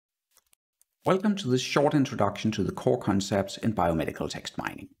Welcome to this short introduction to the core concepts in biomedical text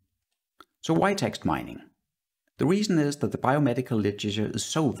mining. So why text mining? The reason is that the biomedical literature is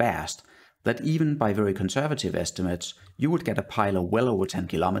so vast that even by very conservative estimates, you would get a pile of well over 10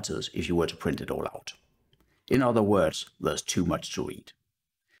 kilometers if you were to print it all out. In other words, there's too much to read.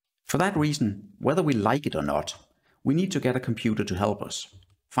 For that reason, whether we like it or not, we need to get a computer to help us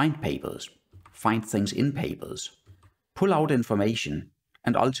find papers, find things in papers, pull out information,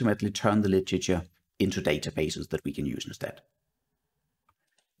 and ultimately turn the literature into databases that we can use instead.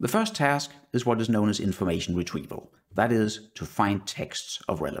 The first task is what is known as information retrieval, that is, to find texts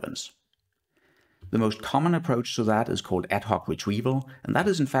of relevance. The most common approach to that is called ad hoc retrieval, and that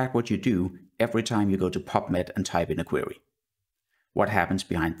is in fact what you do every time you go to PubMed and type in a query. What happens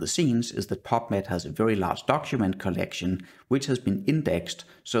behind the scenes is that PubMed has a very large document collection which has been indexed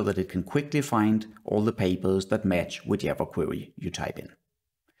so that it can quickly find all the papers that match whichever query you type in.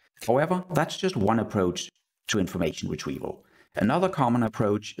 However, that's just one approach to information retrieval. Another common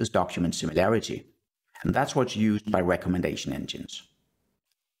approach is document similarity, and that's what's used by recommendation engines.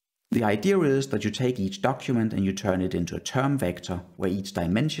 The idea is that you take each document and you turn it into a term vector where each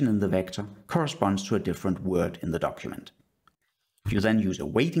dimension in the vector corresponds to a different word in the document. You then use a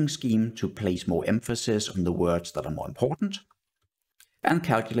weighting scheme to place more emphasis on the words that are more important, and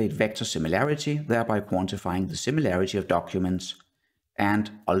calculate vector similarity, thereby quantifying the similarity of documents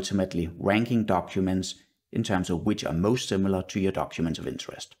and ultimately ranking documents in terms of which are most similar to your documents of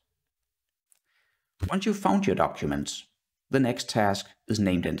interest. Once you've found your documents, the next task is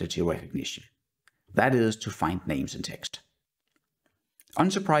named entity recognition. That is to find names in text.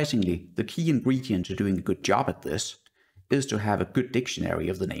 Unsurprisingly, the key ingredient to doing a good job at this is to have a good dictionary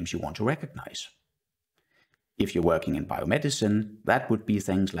of the names you want to recognize. If you're working in biomedicine, that would be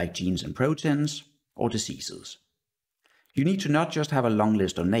things like genes and proteins or diseases. You need to not just have a long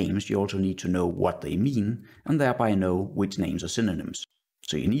list of names, you also need to know what they mean and thereby know which names are synonyms.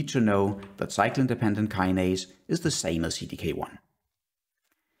 So you need to know that cyclin-dependent kinase is the same as CDK1.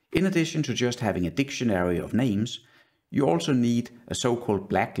 In addition to just having a dictionary of names, you also need a so-called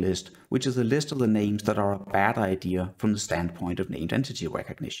blacklist, which is a list of the names that are a bad idea from the standpoint of named entity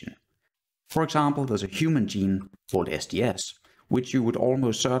recognition. For example, there's a human gene called SDS, which you would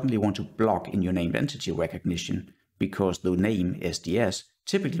almost certainly want to block in your named entity recognition because the name SDS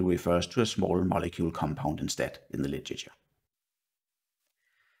typically refers to a small molecule compound instead in the literature.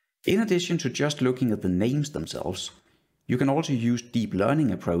 In addition to just looking at the names themselves, you can also use deep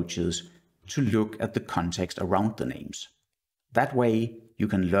learning approaches to look at the context around the names. That way, you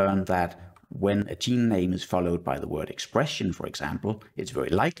can learn that when a gene name is followed by the word expression, for example, it's very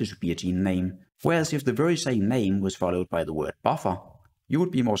likely to be a gene name, whereas if the very same name was followed by the word buffer, you would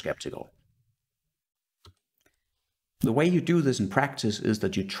be more skeptical. The way you do this in practice is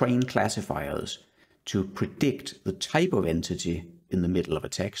that you train classifiers to predict the type of entity in the middle of a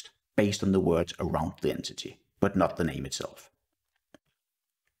text based on the words around the entity, but not the name itself.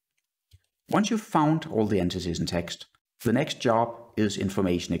 Once you've found all the entities in text, the next job is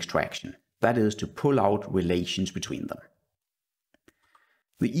information extraction. That is to pull out relations between them.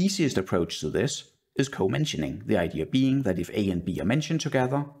 The easiest approach to this is co-mentioning, the idea being that if A and B are mentioned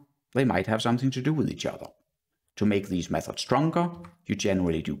together, they might have something to do with each other. To make these methods stronger, you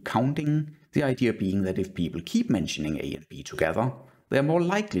generally do counting, the idea being that if people keep mentioning A and B together, they are more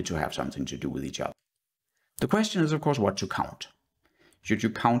likely to have something to do with each other. The question is, of course, what to count. Should you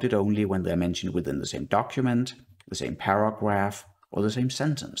count it only when they're mentioned within the same document, the same paragraph, or the same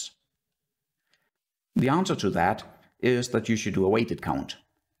sentence? The answer to that is that you should do a weighted count,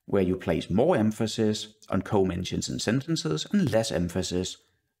 where you place more emphasis on co-mentions in sentences and less emphasis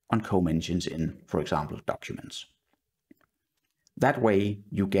on co-mentions in, for example, documents. That way,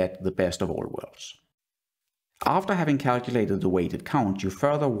 you get the best of all worlds. After having calculated the weighted count, you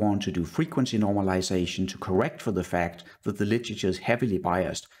further want to do frequency normalization to correct for the fact that the literature is heavily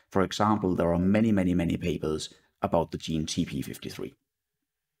biased. For example, there are many papers about the gene TP53.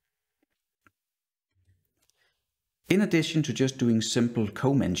 In addition to just doing simple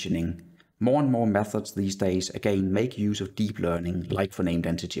co-mentioning, more and more methods these days again make use of deep learning, like for named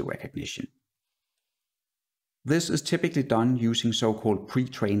entity recognition. This is typically done using so-called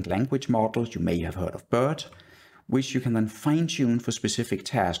pre-trained language models. You may have heard of BERT, which you can then fine-tune for specific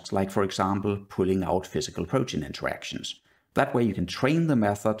tasks, like for example, pulling out physical protein interactions. That way you can train the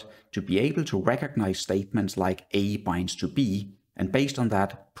method to be able to recognize statements like A binds to B, and based on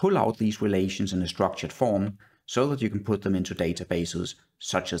that, pull out these relations in a structured form so that you can put them into databases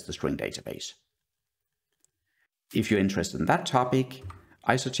such as the string database. If you're interested in that topic,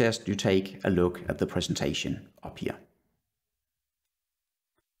 I suggest you take a look at the presentation up here.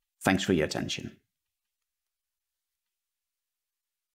 Thanks for your attention.